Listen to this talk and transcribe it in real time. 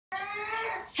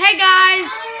Hey guys,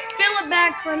 Philip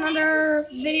back for another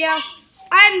video.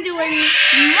 I'm doing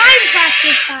Minecraft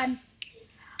this time.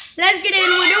 Let's get in.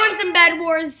 We're doing some Bed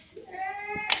Wars.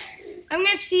 I'm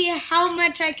gonna see how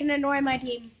much I can annoy my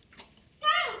team.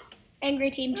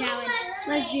 Angry Team Challenge.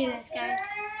 Let's do this, guys.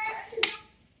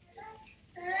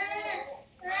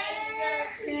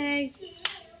 Okay.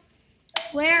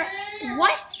 Where am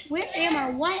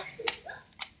I? What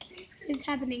is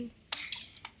happening?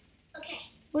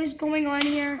 What is going on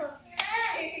here?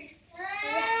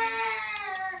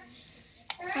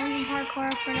 I'm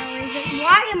parkour for no reason.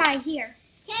 Why am I here?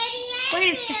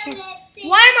 Wait a second.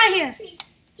 Why am I here?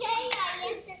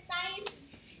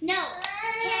 No.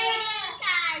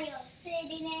 Kyle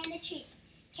sitting in a tree.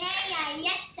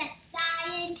 K-I-S-S-I-N-G.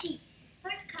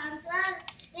 First comes love,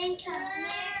 then comes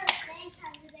marriage, then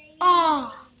comes the baby.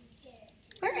 Oh.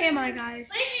 Where am I, guys?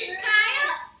 Which is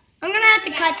Kyle? I'm gonna have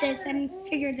to cut this and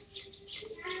figure this.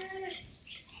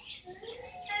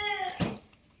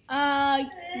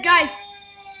 Guys,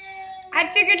 I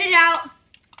figured it out.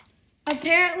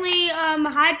 Apparently,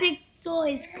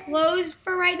 Hypixel is closed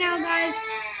for right now, guys.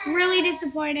 Really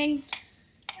disappointing.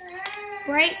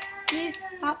 Right? Please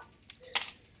stop.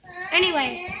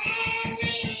 Anyway,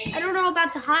 I don't know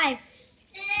about the Hive.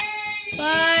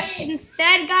 But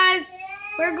instead, guys,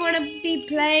 we're going to be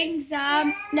playing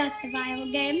some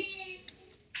survival games.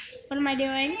 What am I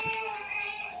doing?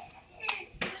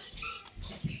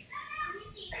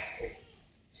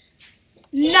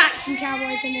 Not some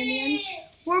Cowboys and Indians.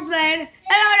 We're playing.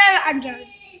 I'm joking.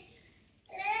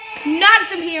 Not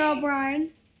some Hero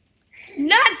Brian.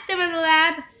 Not some of the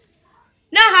Lab.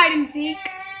 Not Hide and Seek.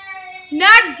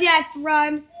 Not Death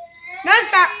Run. No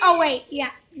Sky. Oh wait,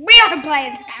 yeah, we are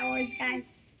playing Sky Wars,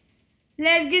 guys.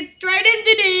 Let's get straight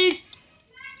into these.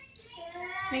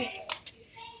 Okay.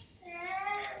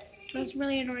 That's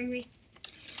really annoying me.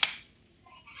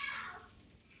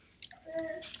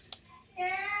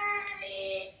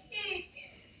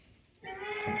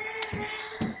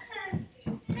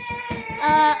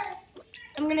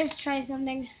 I'm gonna try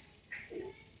something.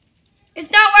 It's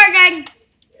not working.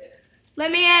 Let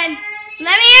me in.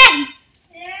 Let me in.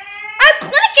 I'm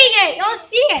clicking it. You'll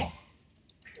see it.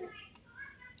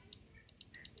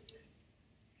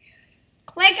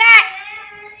 Click it.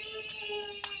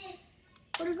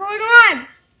 What is going on?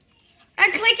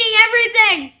 I'm clicking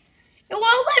everything. It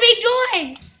won't let me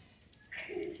join.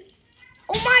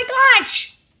 Oh my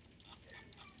gosh.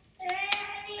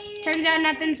 Turns out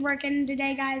nothing's working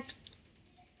today, guys.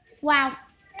 Wow.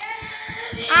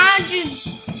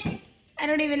 I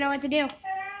don't even know what to do.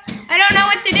 I don't know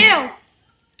what to do.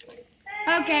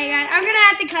 Okay, guys, I'm gonna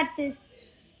have to cut this.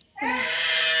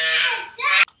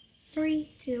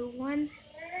 3, 2, 1.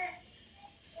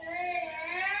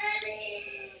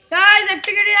 Guys, I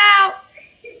figured it out.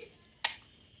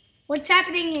 What's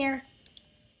happening here?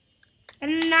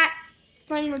 I'm not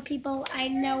playing with people I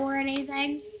know or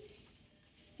anything.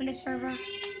 I'm in a server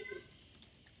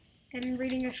and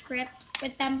reading a script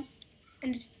with them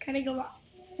and just kind of go off.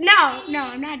 No,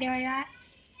 I'm not doing that.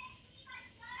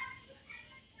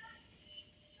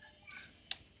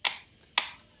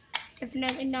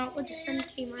 Definitely not with the Sun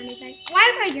team or anything.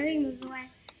 Why am I giving this away?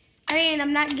 I mean,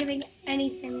 I'm not giving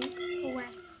anything away.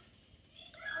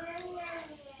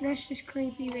 That's just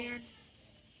creepy, man.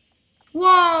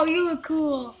 Whoa, you look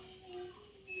cool.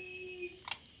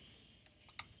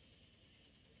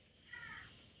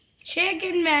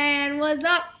 Chicken Man, what's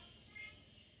up?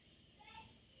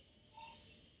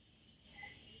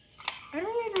 I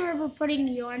don't remember putting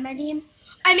you on my team.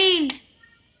 I mean,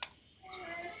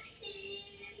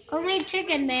 only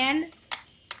Chicken Man.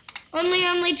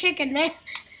 Only Chicken Man.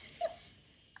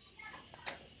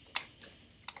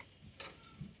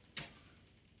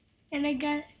 And I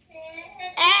got...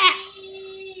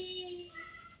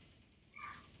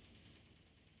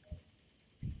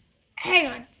 Hang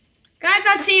on. Guys,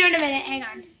 I'll see you in a minute. Hang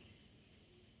on.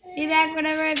 Be back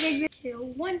whenever I figure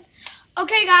 2, 1.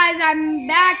 Okay, guys, I'm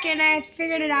back and I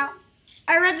figured it out.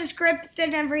 I read the script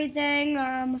and everything.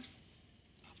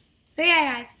 So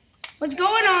yeah, guys, what's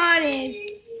going on is,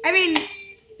 I mean,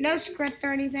 no script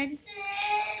or anything.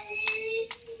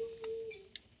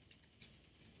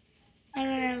 I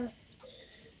don't know.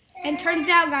 And turns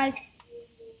out, guys,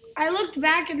 I looked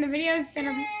back in the videos that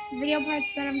video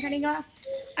parts that I'm cutting off.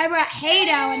 I brought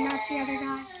Hado and not the other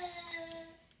guy.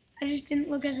 I just didn't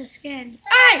look at the skin.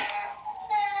 Hey!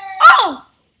 Oh!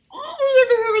 Oh, he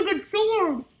has a really good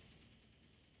sword.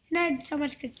 And I had so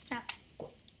much good stuff.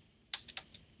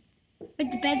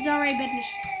 But the bed's already been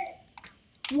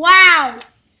destroyed. Wow!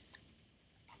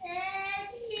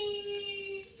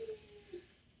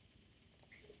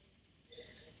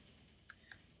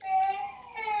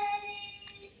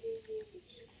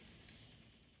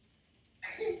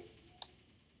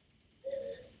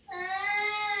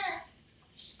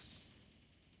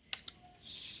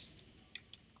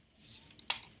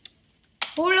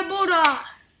 Hula Buddha.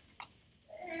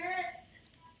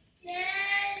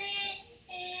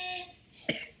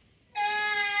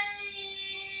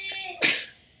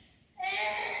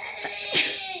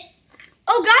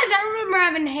 Oh, guys, I remember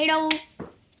having Halo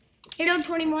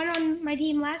 21 on my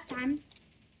team last time.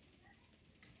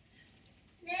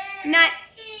 Not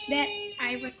that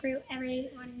I recruit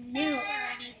everyone new or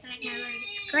anything. I read a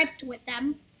script with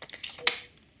them.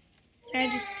 I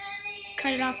just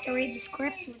cut it off to read the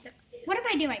script with them. What am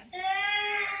I doing?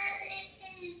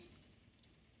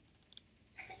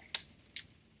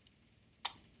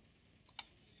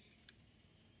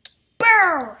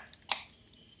 Burr!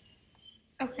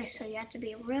 Okay, so you have to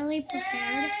be really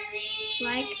prepared.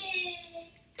 Like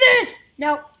this!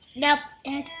 Nope, nope,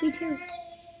 it has to be two.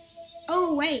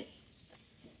 Oh, wait.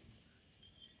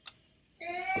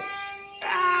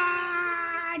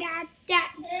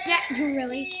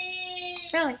 Really?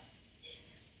 Really?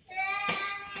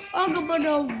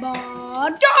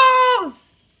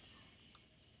 Dolls!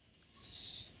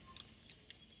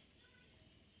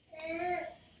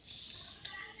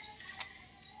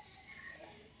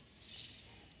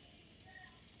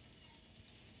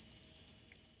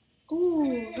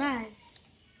 Ooh, guys.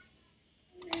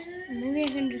 Maybe I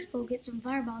can just go get some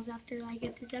fireballs after I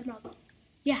get this emerald.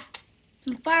 Yeah,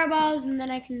 some fireballs and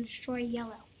then I can destroy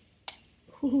yellow.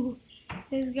 Ooh,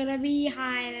 this is gonna be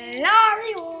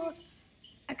hilarious.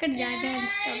 I could have died there and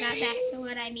still got back to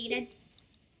what I needed.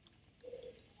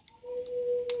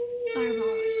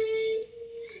 Fireballs.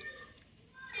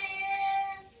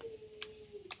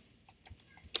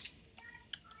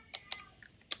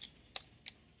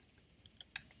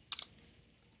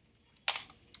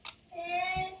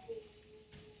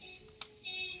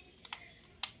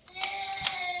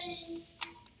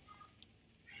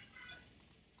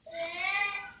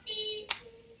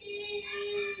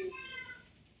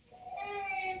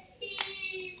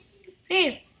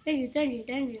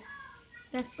 Thank you.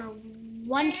 That's for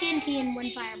one TNT and one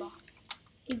fireball.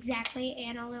 Exactly,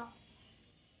 and a little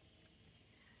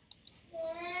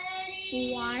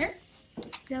water.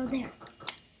 So there.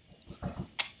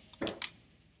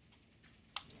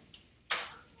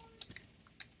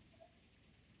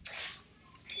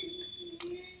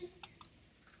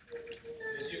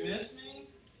 Did you miss me?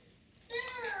 No,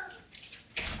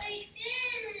 I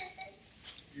didn't.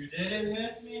 You didn't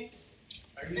miss me?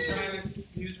 Are you trying to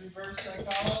use reverse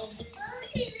psychology?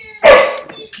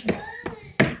 Come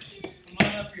on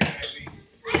up here, baby.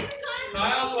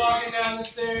 Kyle's walking down the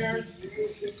stairs.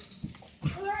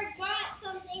 Forgot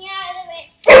something out of it.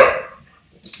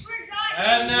 Forgot.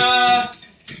 Edna!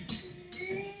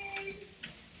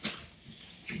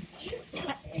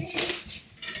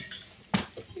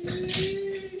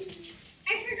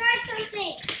 I forgot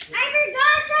something. I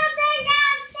forgot something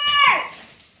downstairs.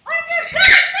 I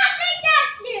forgot something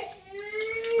downstairs.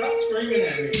 Stop screaming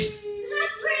at me. Stop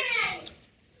screaming.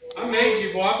 I made you,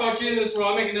 boy. I brought you in this world.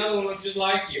 I'll make another one look just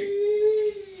like you.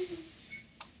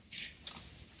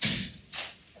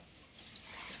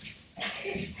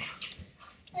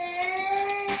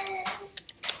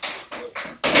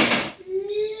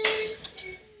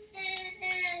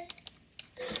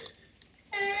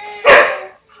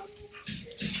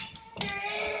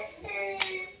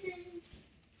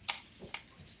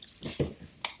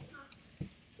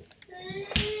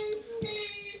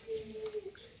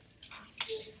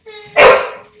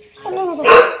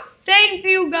 Thank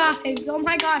you guys. Oh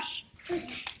my gosh.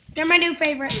 They're my new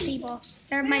favorite people.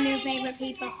 I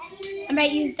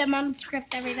might use them on the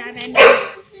script every time I'm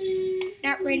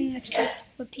not reading the script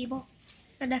with people.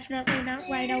 They're definitely not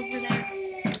right over there.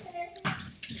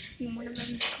 And one of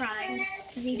them's crying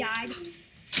because he died.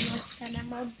 He lost 10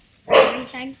 emeralds or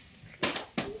anything.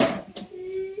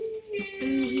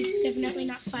 And he's definitely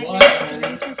not 5 years old.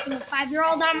 I'm talking a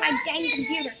 5-year-old on my dang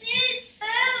computer.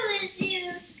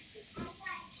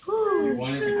 You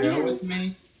wanted to go with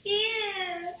me?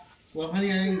 Yeah. Well,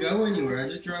 honey, I didn't go anywhere. I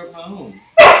just drove home.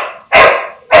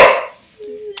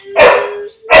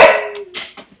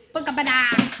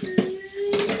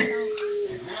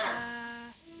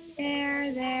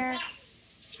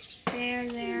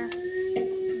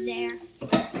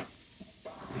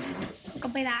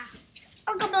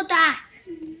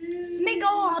 Let me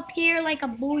go up here like a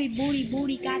booty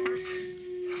gata.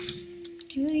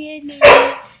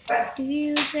 Do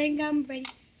you think I'm pretty?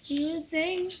 Do you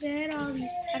think that all these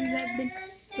times I've been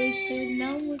wasted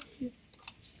now with you?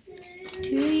 Do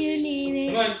you need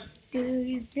it? Come on. Do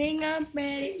you think I'm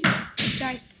ready?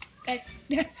 Sorry, guys.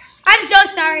 I'm so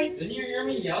sorry. Didn't you hear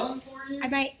me yelling for you? I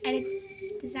might edit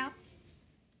this out.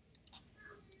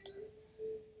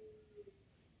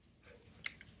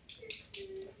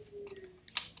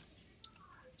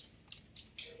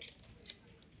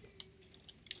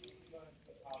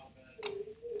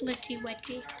 Litty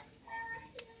witty.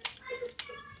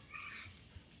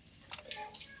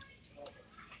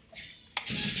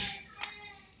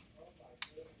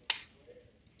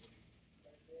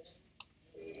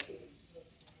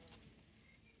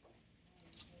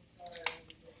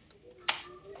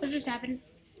 What just happened?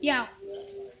 Yo.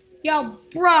 Yo,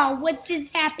 bro, what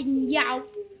just happened? Yo.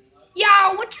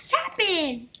 Yo, what just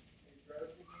happened?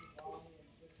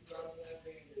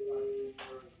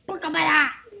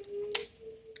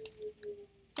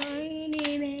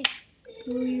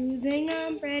 Do you think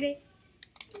I'm pretty?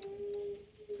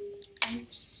 I'm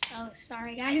so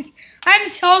sorry, guys. I'm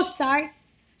so sorry.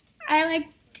 I like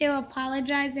to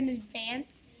apologize in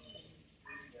advance.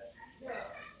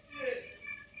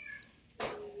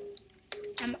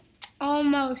 I'm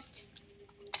almost.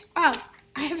 Oh,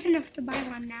 I have enough to buy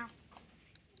one now.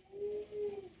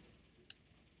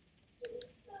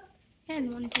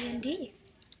 And one TNT.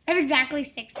 I have exactly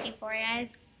 60 for you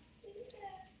guys.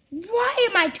 Why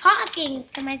am I talking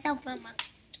to myself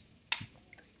almost?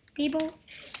 People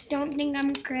don't think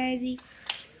I'm crazy.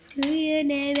 Do you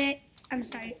name it? I'm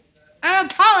sorry. I'm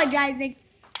apologizing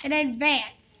in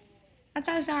advance. That's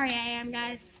how sorry I am,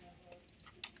 guys.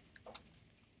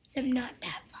 So I'm not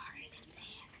that far in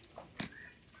advance.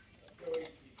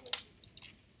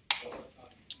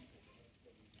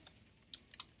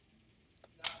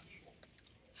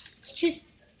 It's just,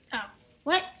 oh,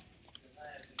 what?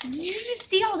 Did you just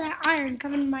see all that iron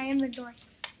coming in my inventory?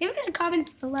 Leave it in the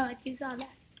comments below if you saw that.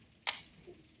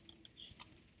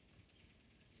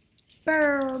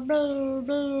 Brr, brr,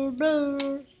 brr,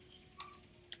 brr.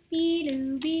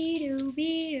 Be-doo, be-doo,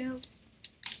 be-doo.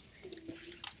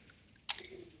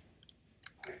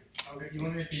 Okay, you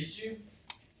want me to feed you?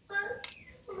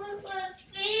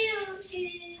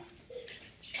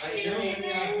 I know, maybe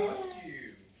I helped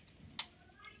you.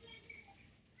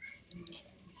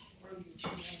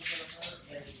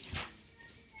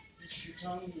 Your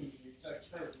tongue, it's like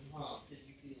hurting, huh? Because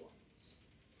you feel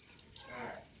it.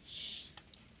 Alright.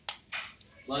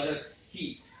 Let us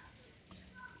heat.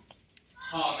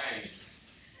 Hot man.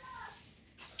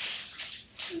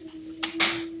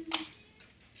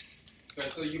 Okay,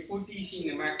 so you put these in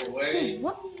the microwave.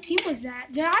 What team was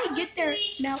that? Did I get there?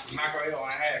 No. Microwave,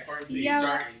 I had first be Yellow.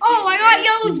 starting. Oh, I got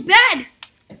Yellow's bed.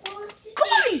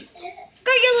 Guys,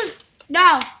 got Yellow's.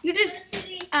 No, you just.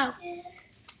 Oh,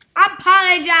 I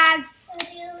apologize.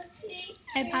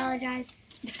 I apologize.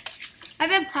 I've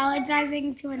been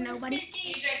apologizing to a nobody.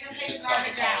 DJ, come You take should the stop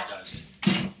garbage out.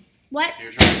 apologizing. What?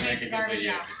 You're trying to Take make the a good garbage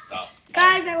video, out. just stop.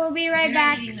 Guys, I will be right You're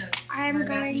not back. eating those. I'm We're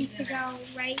about going eat to dinner. go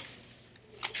right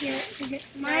here to get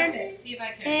some Start iron. it. See if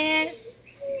I can. And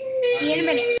see you in a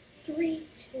minute. 3,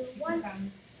 2,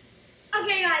 1.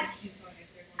 Okay, guys, She's going to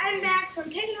clear one. I'm back from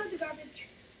taking out the garbage.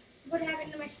 What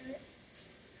happened to my shirt?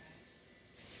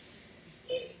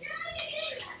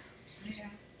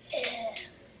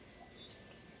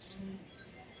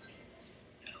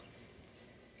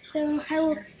 So I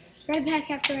will be right back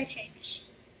after I change.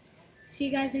 See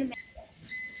you guys in a minute.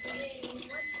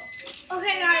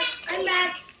 Okay, guys, I'm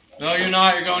back. No, you're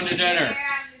not. You're going to dinner. They're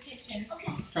out in the kitchen.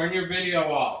 Turn your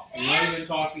video off. You're not even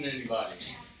talking to anybody.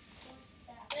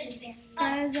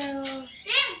 Guys,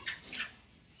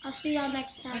 I'll see y'all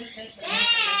next time. Put this and this and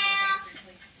this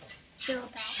and this. Chill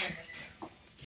out. Here.